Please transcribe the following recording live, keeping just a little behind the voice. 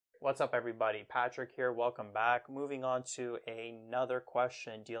What's up everybody? Patrick here, welcome back. Moving on to another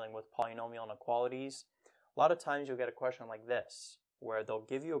question dealing with polynomial inequalities. A lot of times you'll get a question like this, where they'll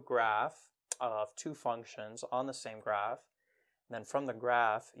give you a graph of two functions on the same graph, and then from the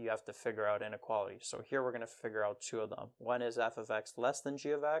graph you have to figure out inequalities. So here we're going to figure out two of them. One is f of x less than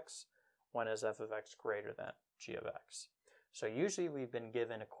g of x, one is f of x greater than g of x. So usually we've been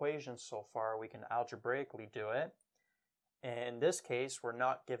given equations so far, we can algebraically do it. In this case, we're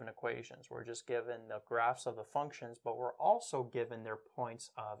not given equations. We're just given the graphs of the functions, but we're also given their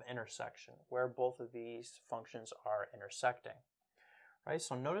points of intersection, where both of these functions are intersecting. Right?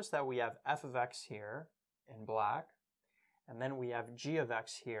 So notice that we have f of x here in black, and then we have g of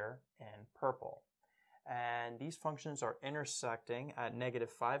x here in purple. And these functions are intersecting at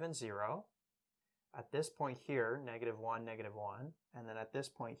 -5 and 0. At this point here, -1, -1, and then at this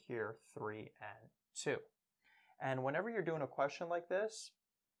point here, 3 and 2. And whenever you're doing a question like this,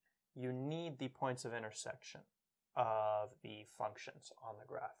 you need the points of intersection of the functions on the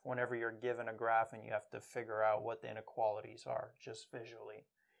graph. Whenever you're given a graph and you have to figure out what the inequalities are, just visually,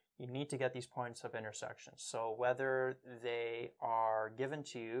 you need to get these points of intersection. So whether they are given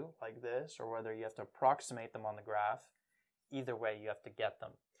to you like this, or whether you have to approximate them on the graph, either way you have to get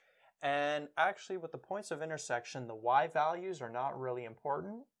them. And actually with the points of intersection, the y values are not really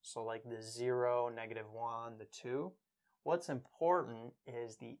important. So like the 0, -1, the 2. What's important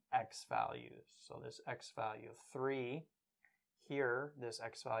is the x values. So this x value of 3, here this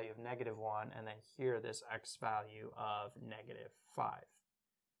x value of -1, and then here this x value of -5.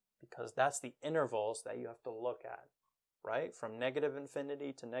 Because that's the intervals that you have to look at, right? From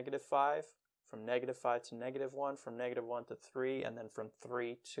 -infinity to -5. From -5 to -1, from -1 to 3, and then from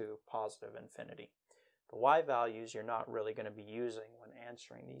 3 to positive infinity. The y values you're not really going to be using when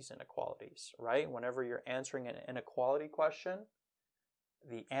answering these inequalities, right? Whenever you're answering an inequality question,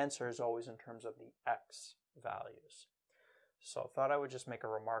 the answer is always in terms of the x values. So I thought I would just make a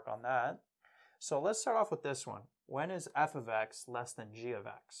remark on that. So let's start off with this one. When is f of x less than g of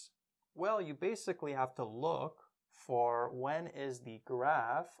x? Well, you basically have to look for when is the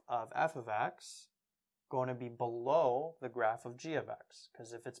graph of f of x going to be below the graph of g of x.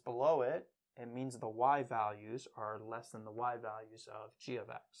 Because if it's below it, it means the y values are less than the y values of g of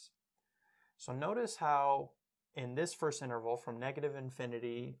x. So notice how in this first interval from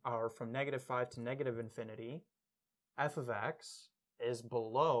 -infinity, or from -5 to -infinity, f of x is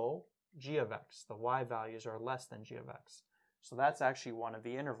below g of x. The y values are less than g of x. So that's actually one of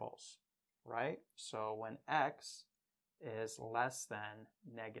the intervals, right? So when x is less than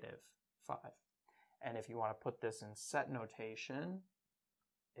 -5. And if you want to put this in set notation,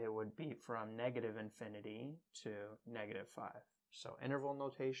 it would be from -infinity to -5. So interval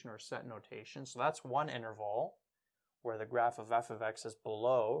notation or set notation. So that's one interval where the graph of f of x is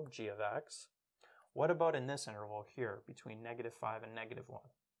below g of x. What about in this interval here between -5 and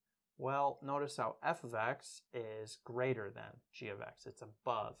 -1? Well, notice how f of x is greater than g of x. It's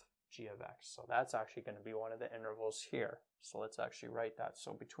above g of x. So that's actually going to be one of the intervals here. So let's actually write that.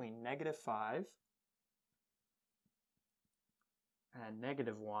 So between -5 and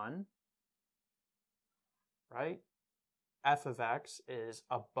 -1, right? F of x is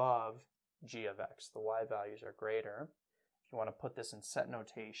above g of x. The y values are greater. If you want to put this in set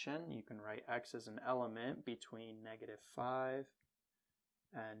notation, you can write x as an element between -5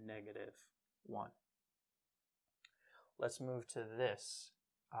 and -1. Let's move to this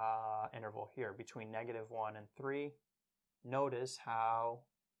interval here between -1 and 3. Notice how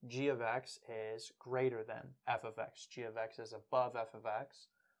g of x is greater than f of x. G of x is above f of x,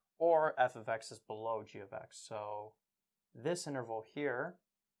 or f of x is below g of x. So this interval here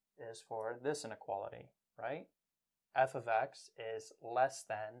is for this inequality, right? F of x is less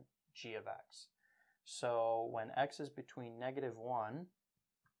than g of x. So when x is between -1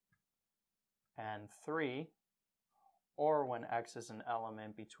 and 3, or when x is an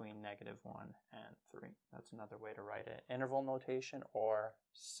element between -1 and 3. That's another way to write it. Interval notation or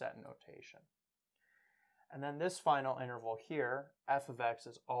set notation. And then this final interval here, f of x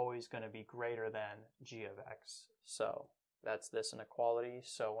is always going to be greater than g of x. So that's this inequality.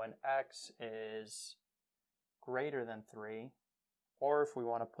 So when x is greater than 3, or if we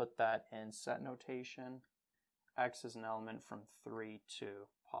want to put that in set notation, x is an element from 3 to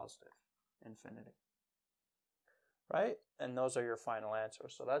positive infinity. Right? And those are your final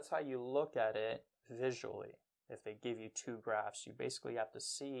answers. So that's how you look at it visually. If they give you two graphs, you basically have to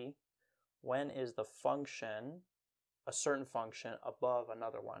see when is the function, a certain function, above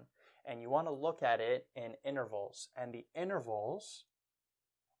another one. And you want to look at it in intervals. And the intervals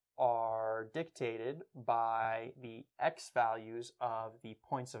are dictated by the x values of the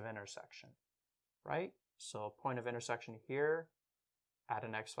points of intersection, right? So point of intersection here at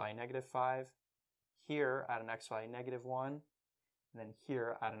an x value -5, here at an x value -1, and then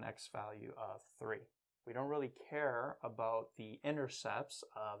here at an x value of 3. We don't really care about the intercepts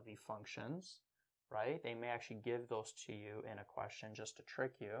of the functions, right? They may actually give those to you in a question just to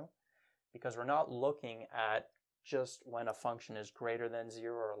trick you, because we're not looking at just when a function is greater than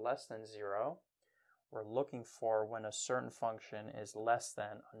 0 or less than 0. We're looking for when a certain function is less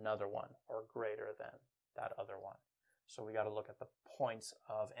than another one or greater than that other one. So we got to look at the points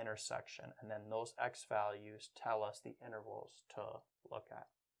of intersection, and then those x values tell us the intervals to look at,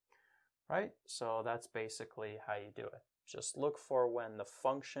 right? So that's basically how you do it. Just look for when the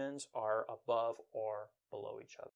functions are above or below each other.